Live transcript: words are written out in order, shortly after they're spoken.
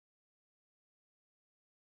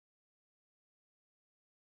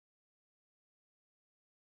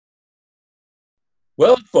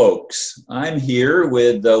Well, folks, I'm here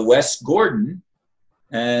with Wes Gordon,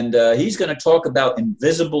 and he's going to talk about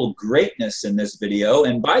invisible greatness in this video.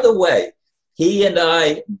 And by the way, he and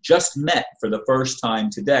I just met for the first time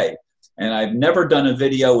today, and I've never done a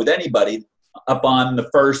video with anybody up on the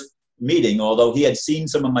first meeting, although he had seen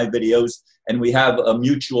some of my videos, and we have a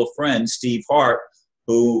mutual friend, Steve Hart,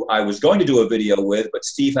 who I was going to do a video with, but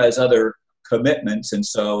Steve has other commitments, and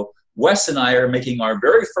so Wes and I are making our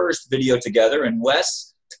very first video together. And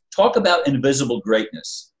Wes, talk about invisible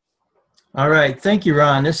greatness. All right, thank you,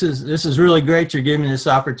 Ron. This is really great. You're giving me this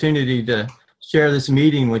opportunity to share this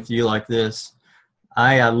meeting with you like this.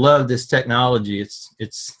 I love this technology.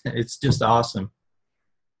 It's just awesome.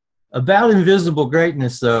 About invisible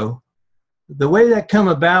greatness, though, the way that come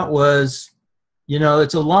about was,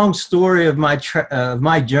 it's a long story of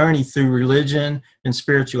my journey through religion and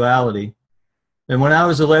spirituality. And when I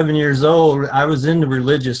was 11 years old, I was in the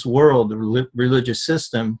religious world, the religious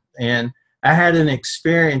system, and I had an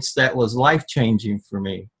experience that was life-changing for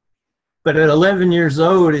me. But at 11 years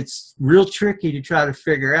old, it's real tricky to try to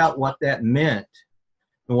figure out what that meant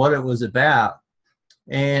and what it was about.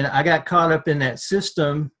 And I got caught up in that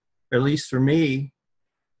system, or at least for me,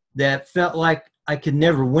 that felt like I could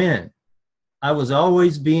never win. I was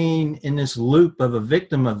always being in this loop of a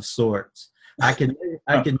victim of sorts. I could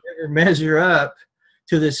never measure up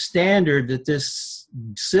to the standard that this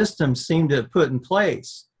system seemed to have put in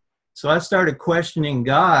place. So I started questioning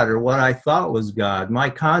God, or what I thought was God,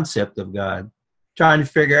 my concept of God, trying to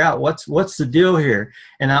figure out what's the deal here.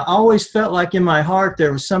 And I always felt like in my heart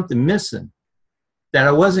there was something missing, that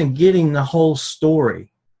I wasn't getting the whole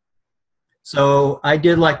story. So I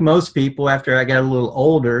did like most people after I got a little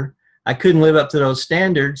older. I couldn't live up to those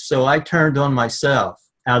standards, so I turned on myself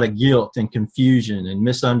out of guilt and confusion and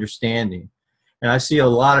misunderstanding. And I see a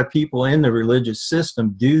lot of people in the religious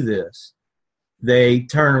system do this. They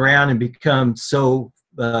turn around and become so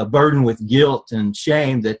burdened with guilt and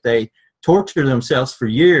shame that they torture themselves for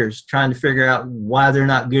years trying to figure out why they're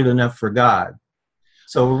not good enough for God.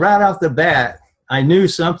 So right off the bat, I knew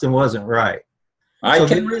something wasn't right. I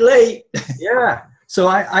can relate. Yeah. So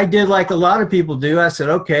I did like a lot of people do. I said,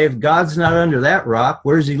 okay, if God's not under that rock,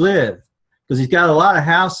 where does he live? Because he's got a lot of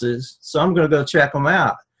houses, so I'm going to go check them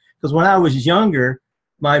out. Because when I was younger,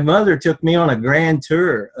 my mother took me on a grand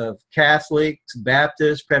tour of Catholics,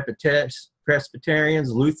 Baptists,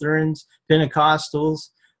 Presbyterians, Lutherans, Pentecostals.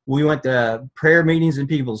 We went to prayer meetings in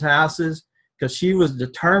people's houses because she was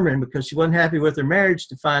determined, because she wasn't happy with her marriage,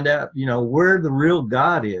 to find out, where the real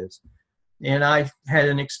God is. And I had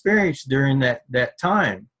an experience during that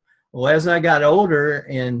time. Well, as I got older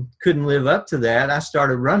and couldn't live up to that, I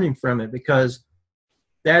started running from it, because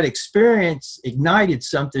that experience ignited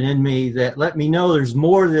something in me that let me know there's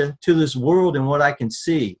more to this world than what I can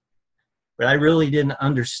see. But I really didn't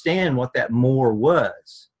understand what that more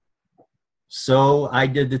was. So I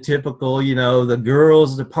did the typical, the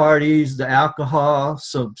girls, the parties, the alcohol,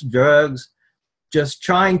 some drugs, just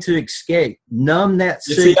trying to escape, numb that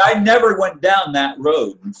You see, I never went down that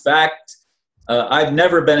road. In fact, I've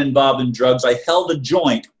never been involved in drugs. I held a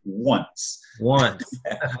joint once.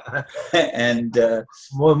 And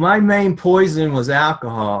well, my main poison was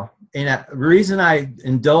alcohol. And the reason I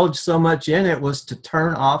indulged so much in it was to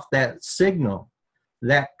turn off that signal,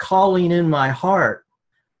 that calling in my heart.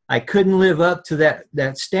 I couldn't live up to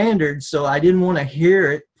that standard, so I didn't want to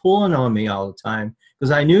hear it pulling on me all the time,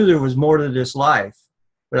 because I knew there was more to this life,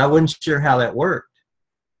 but I wasn't sure how that worked.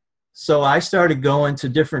 So I started going to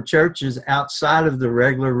different churches outside of the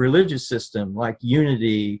regular religious system, like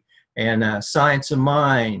Unity and Science of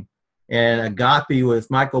Mind and Agape with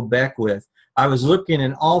Michael Beckwith. I was looking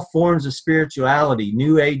in all forms of spirituality,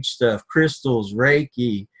 New Age stuff, crystals,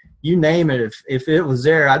 Reiki, you name it. If it was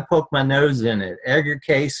there, I'd poke my nose in it. Edgar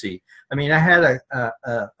Casey. I mean, I had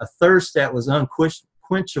a thirst that was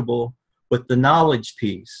unquenchable with the knowledge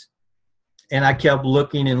piece. And I kept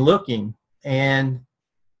looking and looking. And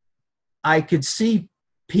I could see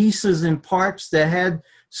pieces and parts that had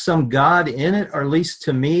some God in it, or at least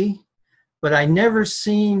to me, but I never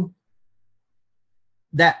seen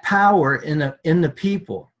that power in the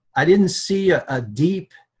people. I didn't see a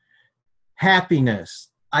deep happiness.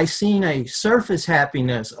 I seen a surface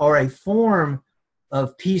happiness or a form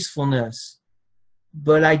of peacefulness,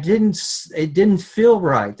 but it didn't feel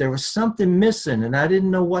right. There was something missing, and I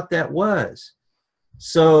didn't know what that was.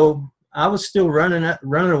 So I was still running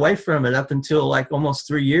away from it up until like almost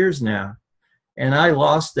 3 years now. And I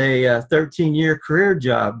lost a 13-year career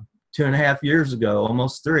job 2.5 years ago,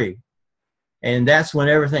 almost 3. And that's when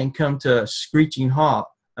everything come to a screeching halt.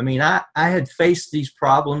 I mean, I had faced these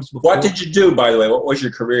problems before. What did you do, by the way? What was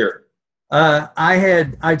your career?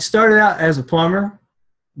 I'd started out as a plumber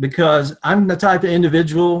because I'm the type of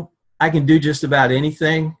individual, I can do just about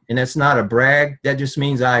anything. And that's not a brag. That just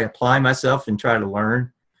means I apply myself and try to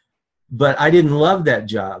learn. But I didn't love that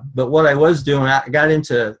job. But what I was doing, I got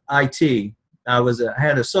into IT. I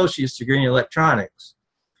had an associate's degree in electronics.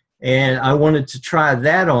 And I wanted to try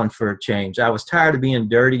that on for a change. I was tired of being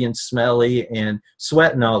dirty and smelly and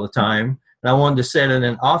sweating all the time. And I wanted to sit in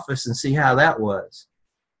an office and see how that was.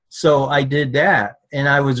 So I did that, and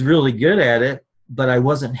I was really good at it, but I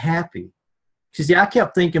wasn't happy. Because I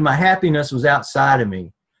kept thinking my happiness was outside of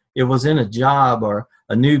me. It was in a job or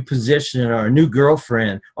a new position or a new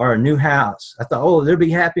girlfriend or a new house. I thought, oh, there'll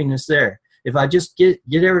be happiness there. If I just get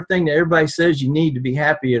everything that everybody says you need to be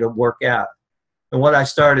happy, it'll work out. And what I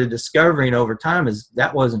started discovering over time is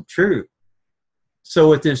that wasn't true. So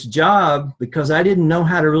with this job, because I didn't know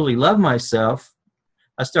how to really love myself,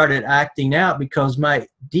 I started acting out because my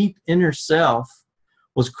deep inner self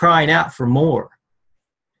was crying out for more.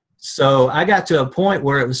 So I got to a point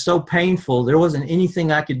where it was so painful, there wasn't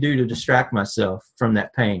anything I could do to distract myself from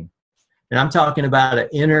that pain. And I'm talking about an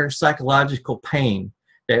inner psychological pain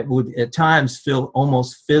that would at times feel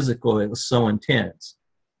almost physical. It was so intense.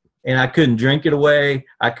 And I couldn't drink it away.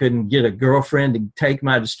 I couldn't get a girlfriend to take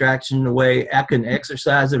my distraction away. I couldn't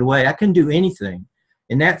exercise it away. I couldn't do anything.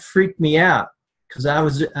 And that freaked me out because I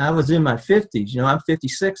was in my 50s. You know, I'm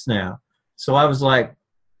 56 now. So I was like,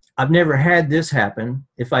 I've never had this happen.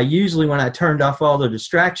 If I usually, when I turned off all the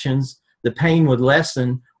distractions, the pain would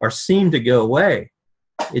lessen or seem to go away.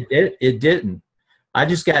 It didn't. I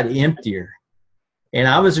just got emptier. And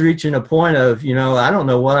I was reaching a point of, you know, I don't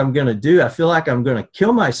know what I'm going to do. I feel like I'm going to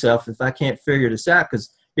kill myself if I can't figure this out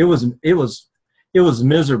because it was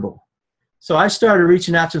miserable. So I started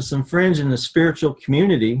reaching out to some friends in the spiritual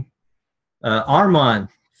community. Armand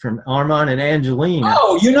and Angeline.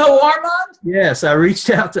 Oh, you know Armand? Yes, I reached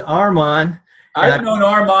out to Armand. I've known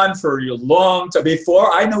Armand for a long time.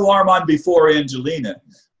 I knew Armand before Angelina.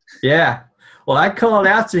 Yeah. Well, I called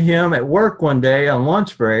out to him at work one day on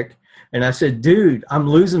lunch break. And I said, dude, I'm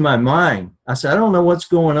losing my mind. I said, I don't know what's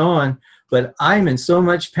going on, but I'm in so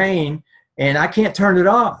much pain and I can't turn it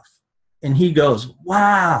off. And he goes,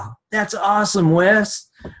 wow, that's awesome, Wes.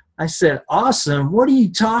 I said, awesome? What are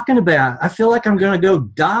you talking about? I feel like I'm going to go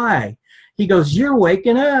die. He goes, you're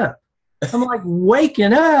waking up. I'm like,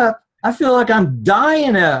 waking up? I feel like I'm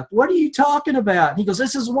dying up. What are you talking about? He goes,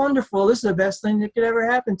 this is wonderful. This is the best thing that could ever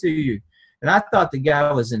happen to you. And I thought the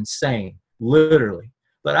guy was insane, literally.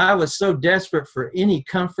 But I was so desperate for any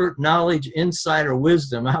comfort, knowledge, insight, or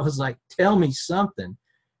wisdom. I was like, tell me something.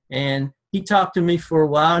 And he talked to me for a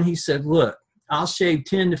while, and he said, look, I'll shave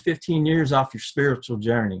 10 to 15 years off your spiritual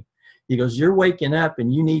journey. He goes, you're waking up,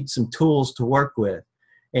 and you need some tools to work with.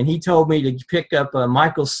 And he told me to pick up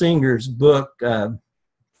Michael Singer's book. Can't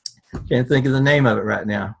think of the name of it right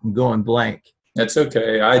now. I'm going blank. That's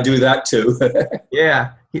okay. I do that too.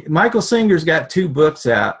 Yeah. Michael Singer's got 2 books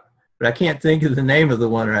out. But I can't think of the name of the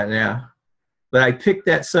one right now. But I picked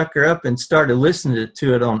that sucker up and started listening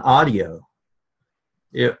to it on audio.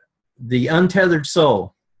 The Untethered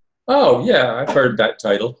Soul. Oh, yeah, I've heard that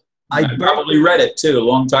title. I probably read it, too, a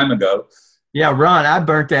long time ago. Yeah, Ron, I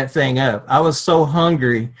burnt that thing up. I was so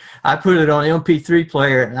hungry. I put it on MP3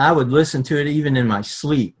 player, and I would listen to it even in my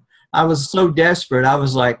sleep. I was so desperate. I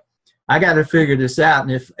was like, I got to figure this out.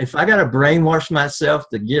 And if I got to brainwash myself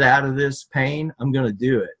to get out of this pain, I'm going to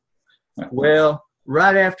do it. Well,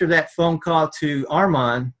 right after that phone call to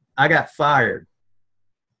Armand, I got fired.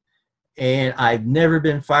 And I've never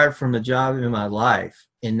been fired from a job in my life.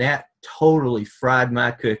 And that totally fried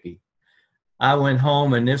my cookie. I went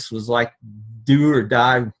home, and this was like do or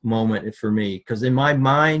die moment for me. Because in my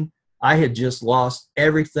mind, I had just lost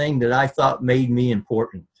everything that I thought made me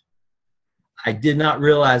important. I did not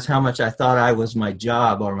realize how much I thought I was my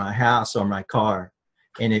job or my house or my car.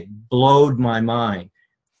 And it blowed my mind.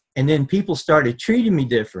 And then people started treating me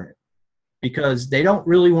different because they don't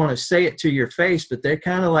really want to say it to your face, but they're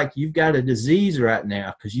kind of like, you've got a disease right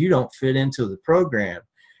now because you don't fit into the program.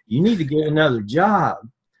 You need to get another job.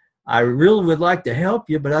 I really would like to help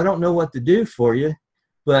you, but I don't know what to do for you.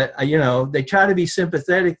 But, you know, they try to be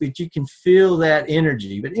sympathetic, but you can feel that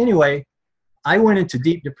energy. But anyway, I went into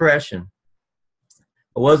deep depression.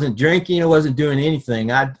 I wasn't drinking. I wasn't doing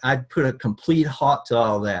anything. I'd put a complete halt to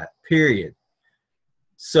all that, period.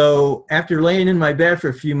 So after laying in my bed for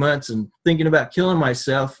a few months and thinking about killing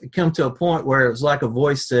myself, it came to a point where it was like a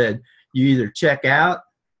voice said, you either check out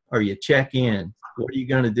or you check in. What are you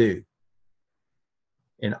going to do?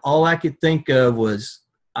 And all I could think of was,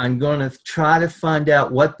 I'm going to try to find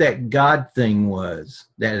out what that God thing was,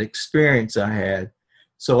 that experience I had,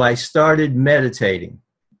 So I started meditating.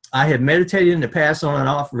 I had meditated in the past on and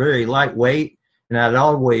off, very lightweight, and I'd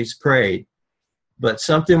always prayed. But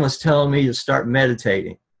something was telling me to start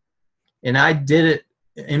meditating. And I did it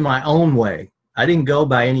in my own way. I didn't go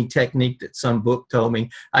by any technique that some book told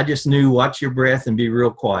me. I just knew, watch your breath and be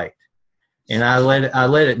real quiet. And I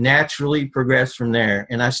let it naturally progress from there.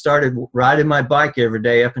 And I started riding my bike every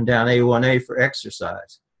day up and down A1A for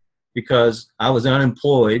exercise because I was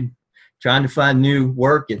unemployed, trying to find new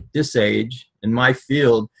work at this age in my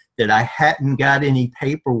field that I hadn't got any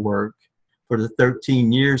paperwork for the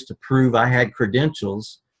 13 years to prove I had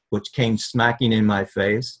credentials, which came smacking in my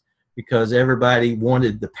face because everybody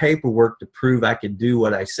wanted the paperwork to prove I could do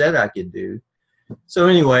what I said I could do. So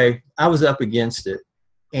anyway, I was up against it.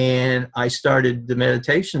 And I started the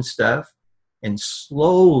meditation stuff, and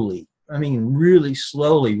slowly, I mean really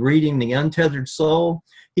slowly, reading The Untethered Soul.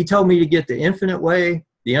 He told me to get The Infinite Way,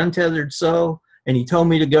 The Untethered Soul, and he told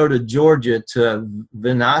me to go to Georgia to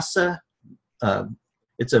Vinyasa.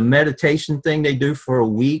 It's a meditation thing they do for a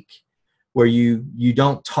week where you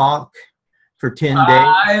don't talk for 10 days.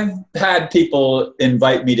 I've had people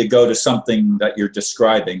invite me to go to something that you're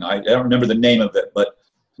describing. I don't remember the name of it, but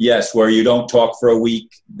yes, where you don't talk for a week.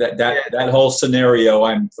 That whole scenario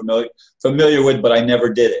I'm familiar with, but I never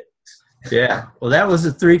did it. Yeah, well, that was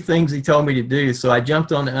the 3 things he told me to do. So I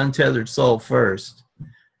jumped on The Untethered Soul first,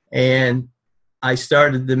 and I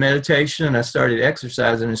started the meditation and I started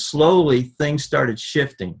exercising, and slowly things started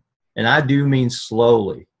shifting. And I do mean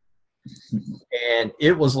slowly. And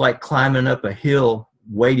it was like climbing up a hill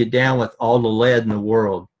weighted down with all the lead in the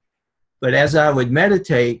world. But as I would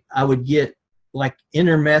meditate, I would get like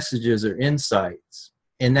inner messages or insights.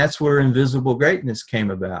 And that's where Invisible Greatness came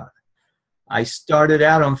about. I started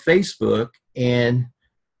out on Facebook, and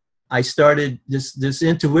I started this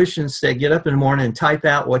intuition said, get up in the morning and type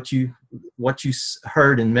out what you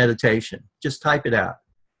heard in meditation. Just type it out.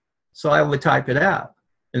 So I would type it out.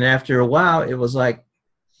 And after a while, it was like,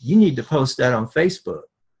 you need to post that on Facebook.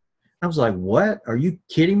 I was like, what? Are you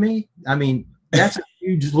kidding me? I mean, that's a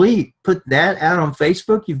huge leap. Put that out on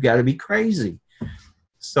Facebook? You've got to be crazy.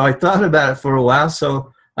 So I thought about it for a while.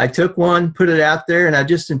 So I took one, put it out there, and I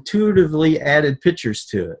just intuitively added pictures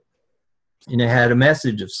to it. And it had a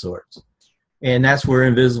message of sorts. And that's where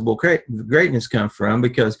Invisible Greatness comes from,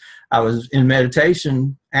 because I was in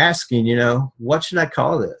meditation asking, what should I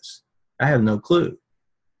call this? I have no clue.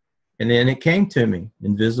 And then it came to me,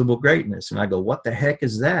 Invisible Greatness. And I go, what the heck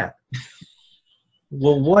is that?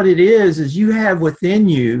 Well, what it is you have within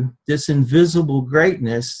you this invisible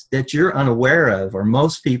greatness that you're unaware of, or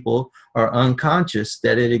most people are unconscious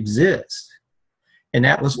that it exists. And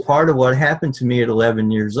that was part of what happened to me at 11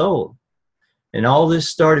 years old. And all this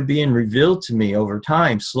started being revealed to me over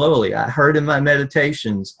time, slowly. I heard in my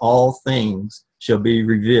meditations, all things shall be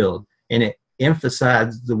revealed. And it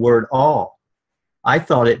emphasized the word all. I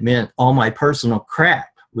thought it meant all my personal crap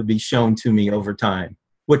would be shown to me over time,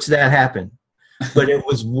 which that happened. But it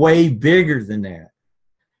was way bigger than that.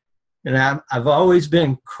 And I've always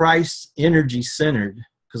been Christ energy centered,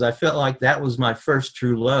 because I felt like that was my first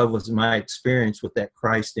true love, was my experience with that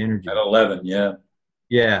Christ energy. At 11, yeah.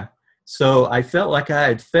 Yeah. So I felt like I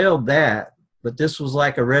had failed that, but this was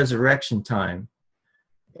like a resurrection time.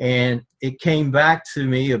 And it came back to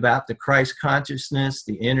me about the Christ consciousness,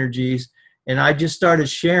 the energies. And I just started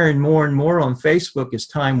sharing more and more on Facebook as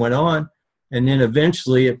time went on. And then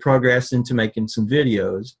eventually it progressed into making some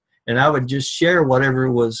videos. And I would just share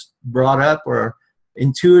whatever was brought up or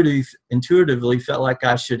intuitively felt like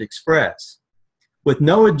I should express, with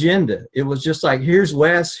no agenda. It was just like, here's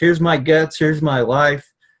Wes, here's my guts, here's my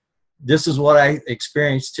life. This is what I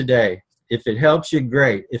experienced today. If it helps you,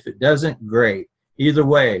 great. If it doesn't, great. Either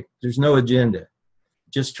way, there's no agenda.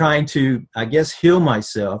 Just trying to, I guess, heal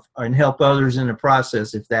myself and help others in the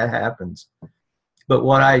process if that happens. But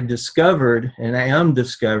what I discovered, and I am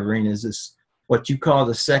discovering, is this, what you call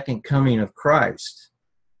the second coming of Christ.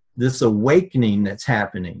 This awakening that's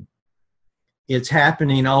happening. It's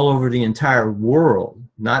happening all over the entire world,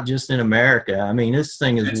 not just in America. I mean, this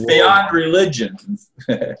thing is... It's beyond religion.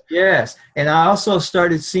 Yes. And I also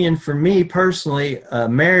started seeing, for me personally, a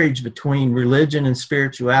marriage between religion and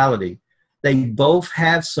spirituality. They both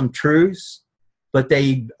have some truths, but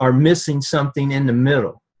they are missing something in the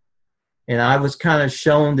middle. And I was kind of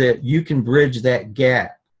shown that you can bridge that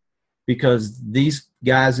gap, because these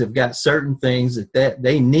guys have got certain things that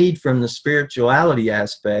they need from the spirituality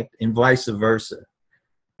aspect, and vice versa.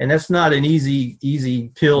 And that's not an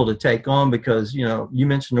easy pill to take on, because, you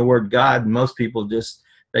mentioned the word God, and most people just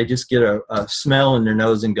get a smell in their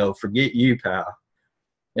nose and go, forget you, pal.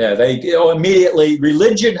 Yeah, immediately,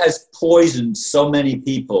 religion has poisoned so many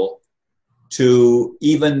people to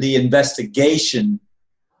even the investigation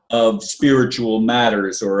of spiritual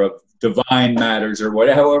matters or of divine matters or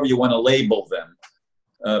whatever, however you want to label them.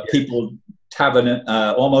 People have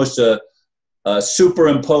almost a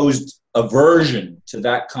superimposed aversion to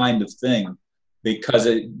that kind of thing because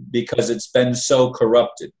it's been so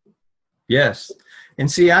corrupted. Yes. And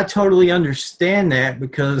see, I totally understand that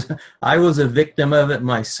because I was a victim of it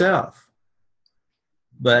myself.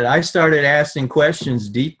 But I started asking questions,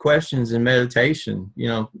 deep questions in meditation,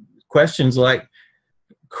 questions like,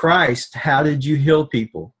 Christ, how did you heal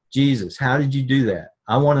people? Jesus, how did you do that?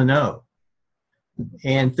 I want to know.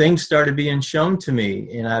 And things started being shown to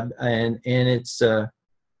me, and it's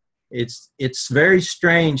very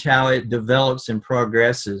strange how it develops and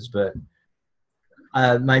progresses. But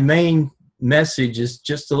my main message is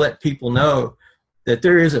just to let people know that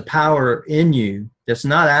there is a power in you that's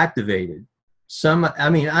not activated.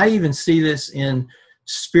 I even see this in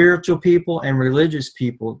spiritual people and religious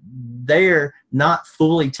people. They're not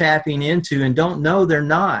fully tapping into and don't know they're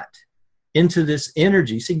not into this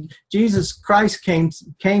energy. See, Jesus Christ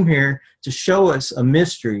came here to show us a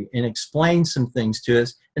mystery and explain some things to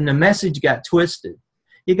us, and the message got twisted.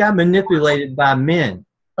 It got manipulated by men.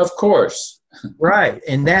 Of course. Right.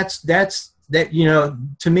 And that's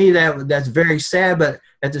to me, that's very sad, but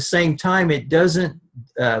at the same time, it doesn't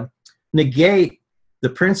negate the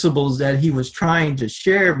principles that he was trying to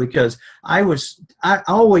share, because I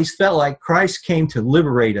always felt like Christ came to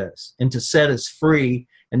liberate us and to set us free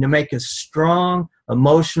and to make us strong,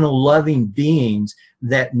 emotional, loving beings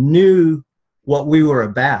that knew what we were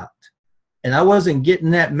about. And I wasn't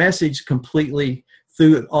getting that message completely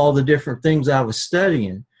through all the different things I was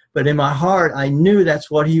studying. But in my heart, I knew that's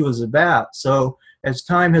what he was about. So as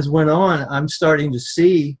time has went on, I'm starting to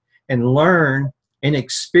see and learn and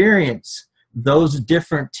experience those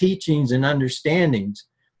different teachings and understandings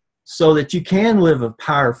so that you can live a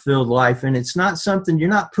power-filled life. And it's not something, you're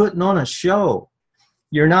not putting on a show.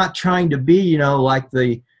 You're not trying to be, like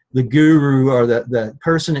the guru or the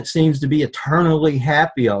person that seems to be eternally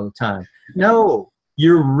happy all the time. No,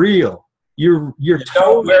 you're real. You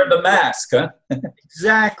don't wear the mask, huh?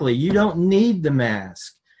 Exactly. You don't need the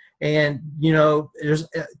mask. And,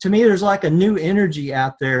 there's like a new energy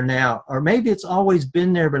out there now, or maybe it's always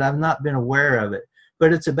been there, but I've not been aware of it.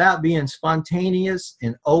 But it's about being spontaneous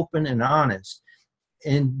and open and honest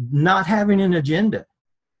and not having an agenda.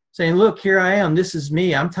 Saying, look, here I am. This is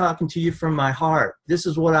me. I'm talking to you from my heart. This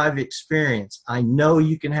is what I've experienced. I know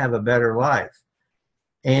you can have a better life.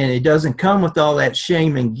 And it doesn't come with all that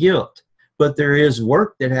shame and guilt, but there is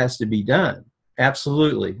work that has to be done.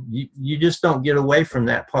 Absolutely. You just don't get away from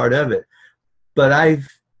that part of it. But I've,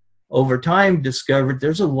 over time, discovered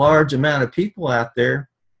there's a large amount of people out there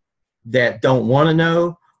that don't want to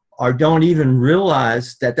know or don't even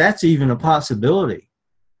realize that that's even a possibility.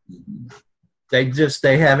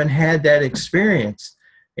 They haven't had that experience.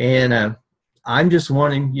 And I'm just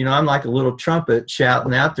wanting, I'm like a little trumpet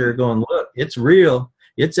shouting out there going, look, it's real.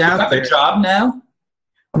 It's out there. You have a job now?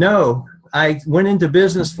 No, I went into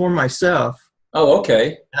business for myself. Oh,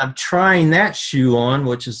 okay. I'm trying that shoe on,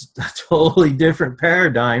 which is a totally different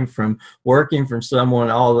paradigm from working for someone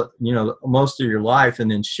most of your life and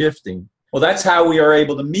then shifting. Well, that's how we are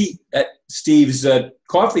able to meet at Steve's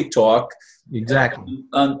coffee talk. Exactly.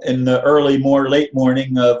 In the late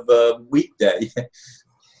morning of weekday.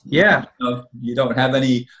 Yeah. You don't have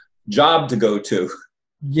any job to go to.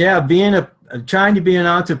 Yeah, trying to be an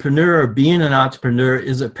entrepreneur or being an entrepreneur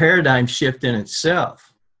is a paradigm shift in itself.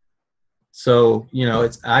 So,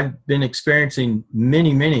 I've been experiencing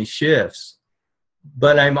many, many shifts,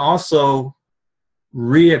 but I'm also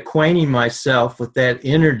reacquainting myself with that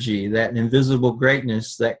energy, that invisible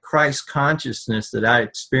greatness, that Christ consciousness that I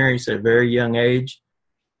experienced at a very young age.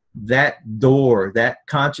 That door, that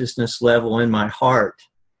consciousness level in my heart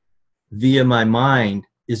via my mind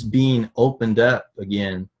is being opened up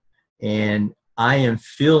again. And I am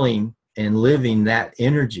feeling and living that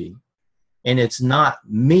energy. And it's not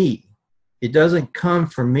me. It doesn't come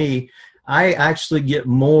from me. I actually get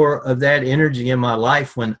more of that energy in my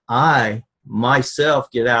life when I myself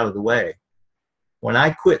get out of the way. When I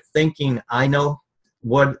quit thinking I know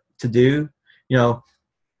what to do,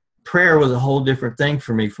 prayer was a whole different thing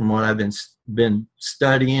for me from what I've been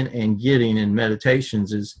studying and getting in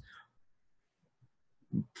meditations. Is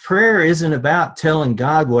prayer isn't about telling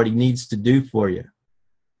God what he needs to do for you.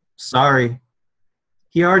 Sorry.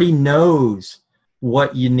 He already knows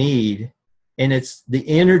what you need. And it's the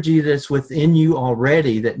energy that's within you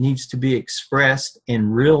already that needs to be expressed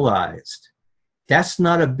and realized. That's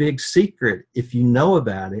not a big secret if you know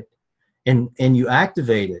about it and you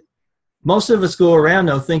activate it. Most of us go around,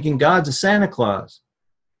 though, thinking God's a Santa Claus.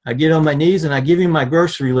 I get on my knees and I give him my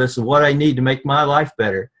grocery list of what I need to make my life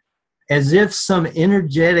better, as if some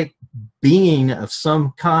energetic being of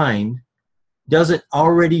some kind doesn't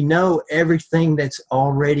already know everything that's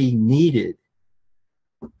already needed.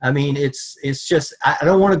 I mean, it's just, I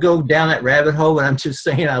don't want to go down that rabbit hole, but I'm just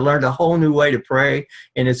saying I learned a whole new way to pray,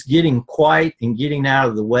 and it's getting quiet and getting out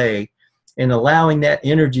of the way and allowing that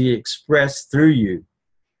energy to express through you.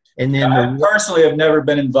 And then I personally have never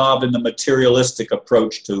been involved in the materialistic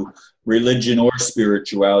approach to religion or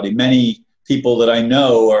spirituality. Many people that I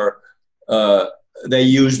know are, they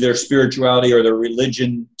use their spirituality or their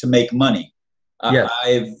religion to make money. Yes.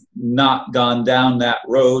 I've not gone down that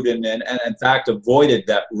road, and in fact avoided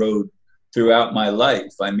that road throughout my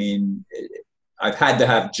life. I mean, I've had to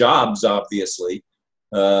have jobs, obviously,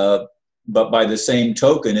 but by the same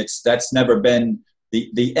token, that's never been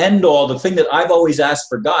the end all. The thing that I've always asked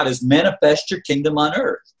for God is manifest your kingdom on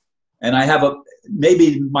earth. And I have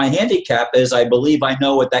maybe my handicap is I believe I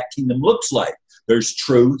know what that kingdom looks like. There's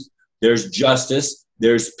truth, there's justice,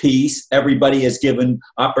 there's peace. Everybody is given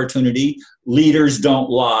opportunity. Leaders don't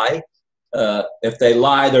lie. If they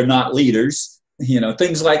lie, they're not leaders.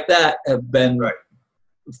 Things like that have been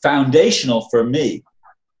foundational for me.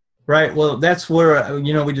 Right. Well, that's where,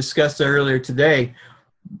 we discussed earlier today.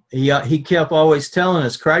 He kept always telling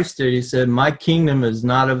us, Christ did, he said, my kingdom is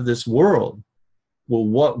not of this world. Well,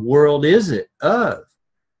 what world is it of?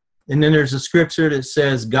 And then there's a scripture that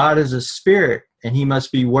says God is a spirit and he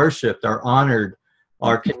must be worshiped or honored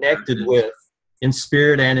or connected with in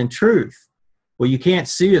spirit and in truth. Well, you can't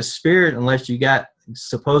see a spirit unless you got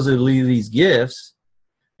supposedly these gifts.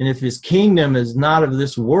 And if his kingdom is not of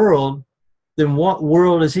this world, then what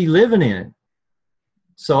world is he living in?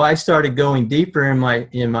 So I started going deeper in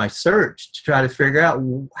my search to try to figure out,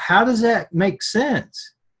 how does that make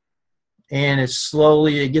sense? And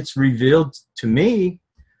it gets revealed to me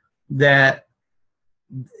that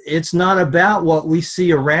it's not about what we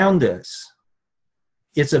see around us.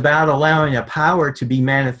 It's about allowing a power to be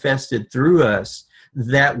manifested through us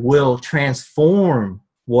that will transform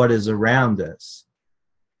what is around us.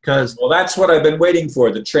 Well, that's what I've been waiting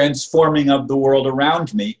for, the transforming of the world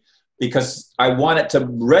around me, because I want it to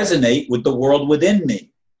resonate with the world within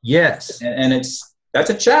me. Yes. And that's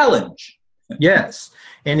a challenge. Yes.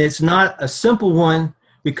 And it's not a simple one,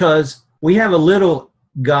 because we have a little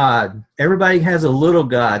God. Everybody has a little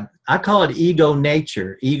God. I call it ego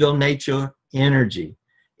nature energy.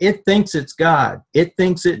 It thinks it's God. It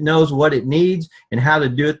thinks it knows what it needs and how to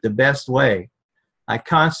do it the best way. I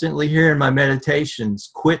constantly hear in my meditations,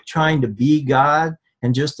 quit trying to be God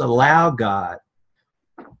and just allow God.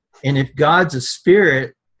 And if God's a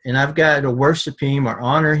spirit and I've got to worship him or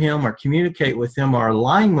honor him or communicate with him or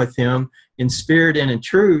align with him in spirit and in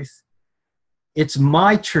truth, it's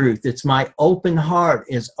my truth. It's my open heart,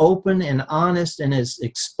 as open and honest and as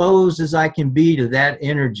exposed as I can be to that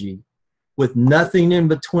energy, with nothing in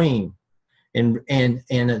between, and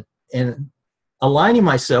aligning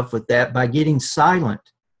myself with that by getting silent.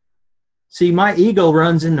 See, my ego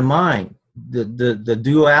runs into mine, the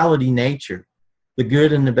duality nature, the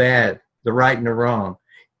good and the bad, the right and the wrong.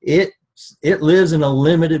 It lives in a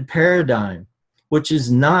limited paradigm, which is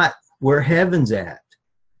not where heaven's at.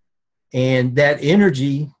 And that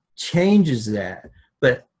energy changes that.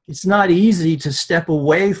 But it's not easy to step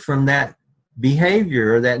away from that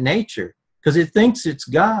behavior or that nature, because it thinks it's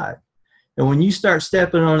God. And when you start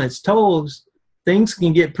stepping on its toes, things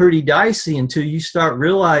can get pretty dicey until you start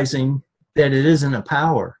realizing that it isn't a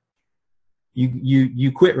power.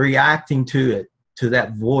 You quit reacting to it, to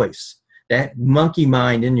that voice, that monkey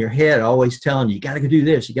mind in your head always telling you, you got to go do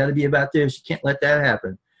this, you got to be about this, you can't let that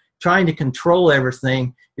happen. Trying to control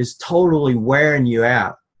everything is totally wearing you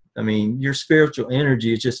out. I mean, your spiritual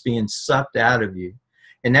energy is just being sucked out of you.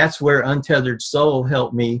 And that's where Untethered Soul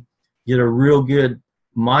helped me get a real good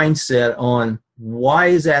mindset on, why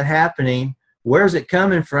is that happening? Where's it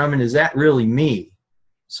coming from? And is that really me?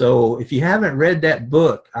 So if you haven't read that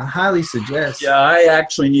book, I highly suggest. Yeah, I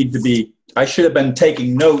actually I should have been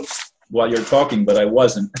taking notes while you're talking, but I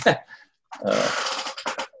wasn't.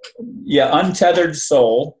 Untethered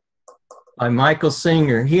Soul. By Michael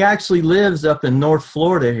Singer. He actually lives up in North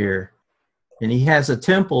Florida here. And he has a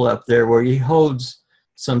temple up there where he holds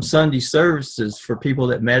some Sunday services for people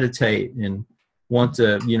that meditate and want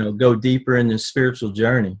to, go deeper in the spiritual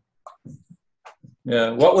journey.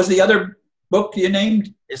 Yeah. What was the other book you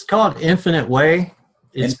named? It's called Infinite Way.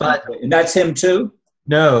 And that's him too?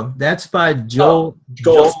 No, that's by Joel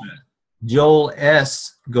Goldsmith. Joel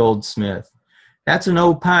S. Goldsmith. That's an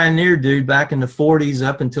old pioneer dude back in the 40s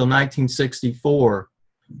up until 1964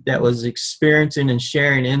 that was experiencing and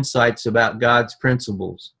sharing insights about God's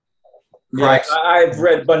principles. Yeah, I've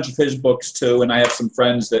read a bunch of his books too, and I have some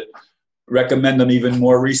friends that recommend them even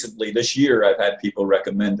more recently. This year I've had people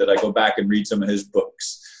recommend that I go back and read some of his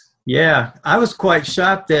books. Yeah, I was quite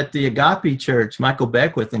shocked at the Agape Church, Michael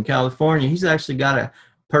Beckwith in California. He's actually got a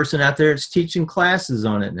person out there that's teaching classes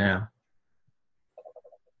on it now.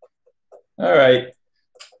 All right.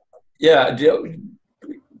 Yeah,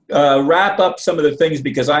 wrap up some of the things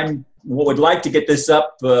because I would like to get this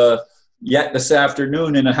up yet this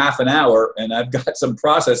afternoon in a half an hour, and I've got some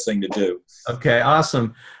processing to do. Okay,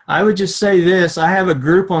 awesome. I would just say this. I have a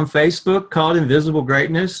group on Facebook called Invisible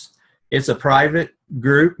Greatness. It's a private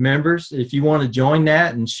group, members. If you want to join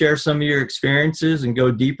that and share some of your experiences and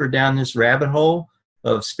go deeper down this rabbit hole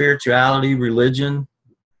of spirituality, religion,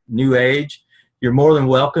 New Age, you're more than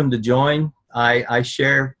welcome to join. I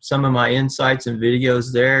share some of my insights and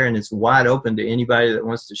videos there, and it's wide open to anybody that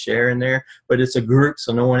wants to share in there. But it's a group,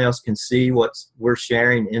 so no one else can see what we're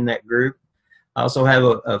sharing in that group. I also have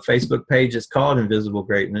a Facebook page that's called Invisible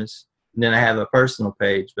Greatness, and then I have a personal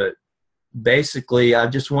page. But basically, I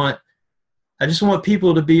just want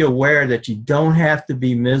people to be aware that you don't have to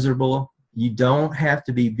be miserable. You don't have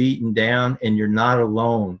to be beaten down, and you're not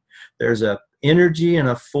alone. There's a energy and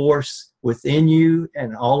a force within you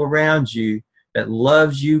and all around you that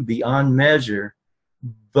loves you beyond measure,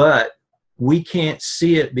 but we can't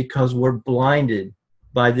see it because we're blinded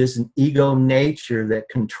by this ego nature that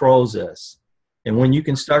controls us. And when you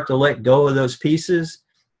can start to let go of those pieces,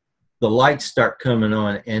 the lights start coming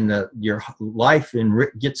on, and your life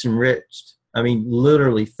gets enriched. I mean,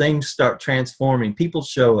 literally, things start transforming. People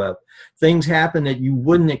show up. Things happen that you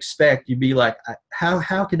wouldn't expect. You'd be like,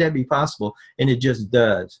 how could that be possible? And it just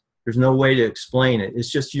does. There's no way to explain it.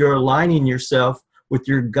 It's just you're aligning yourself with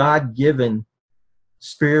your God-given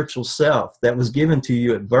spiritual self that was given to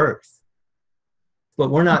you at birth.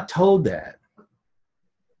 But we're not told that.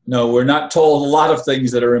 No, we're not told a lot of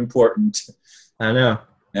things that are important. I know.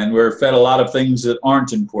 And we're fed a lot of things that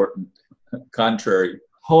aren't important. Contrary.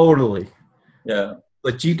 Totally. Yeah.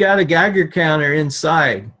 But you got a Geiger counter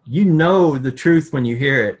inside. You know the truth when you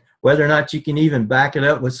hear it, whether or not you can even back it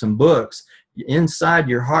up with some books. Inside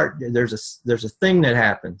your heart, there's a thing that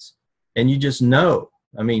happens, and you just know.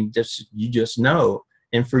 I mean, you just know.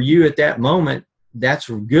 And for you at that moment, that's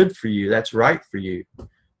good for you. That's right for you,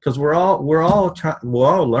 because we're all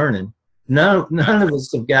learning. None of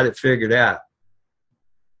us have got it figured out.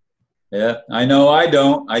 Yeah, I know. I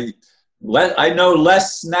don't. I know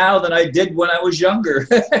less now than I did when I was younger,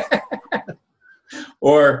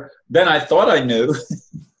 or then I thought I knew.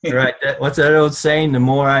 Right. What's that old saying? The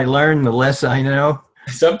more I learn, the less I know.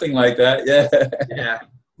 Something like that. Yeah. Yeah,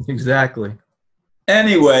 exactly.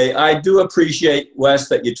 Anyway, I do appreciate, Wes,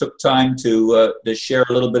 that you took time to share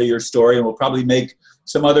a little bit of your story, and we'll probably make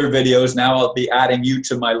some other videos. Now I'll be adding you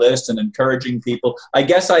to my list and encouraging people. I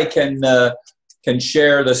guess I can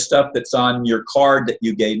share the stuff that's on your card that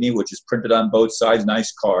you gave me, which is printed on both sides.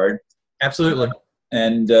 Nice card. Absolutely.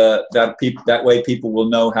 And that way people will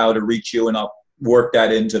know how to reach you, and I'll work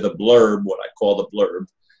that into the blurb, what I call the blurb.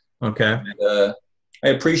 Okay. And, I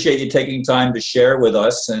appreciate you taking time to share with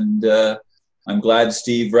us, and I'm glad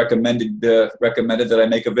Steve recommended that I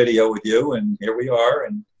make a video with you, and here we are,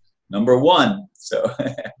 and #1. So.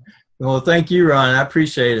 Well, thank you, Ron. I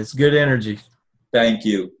appreciate it. It's good energy. Thank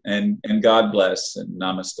you, and God bless, and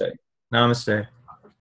namaste. Namaste.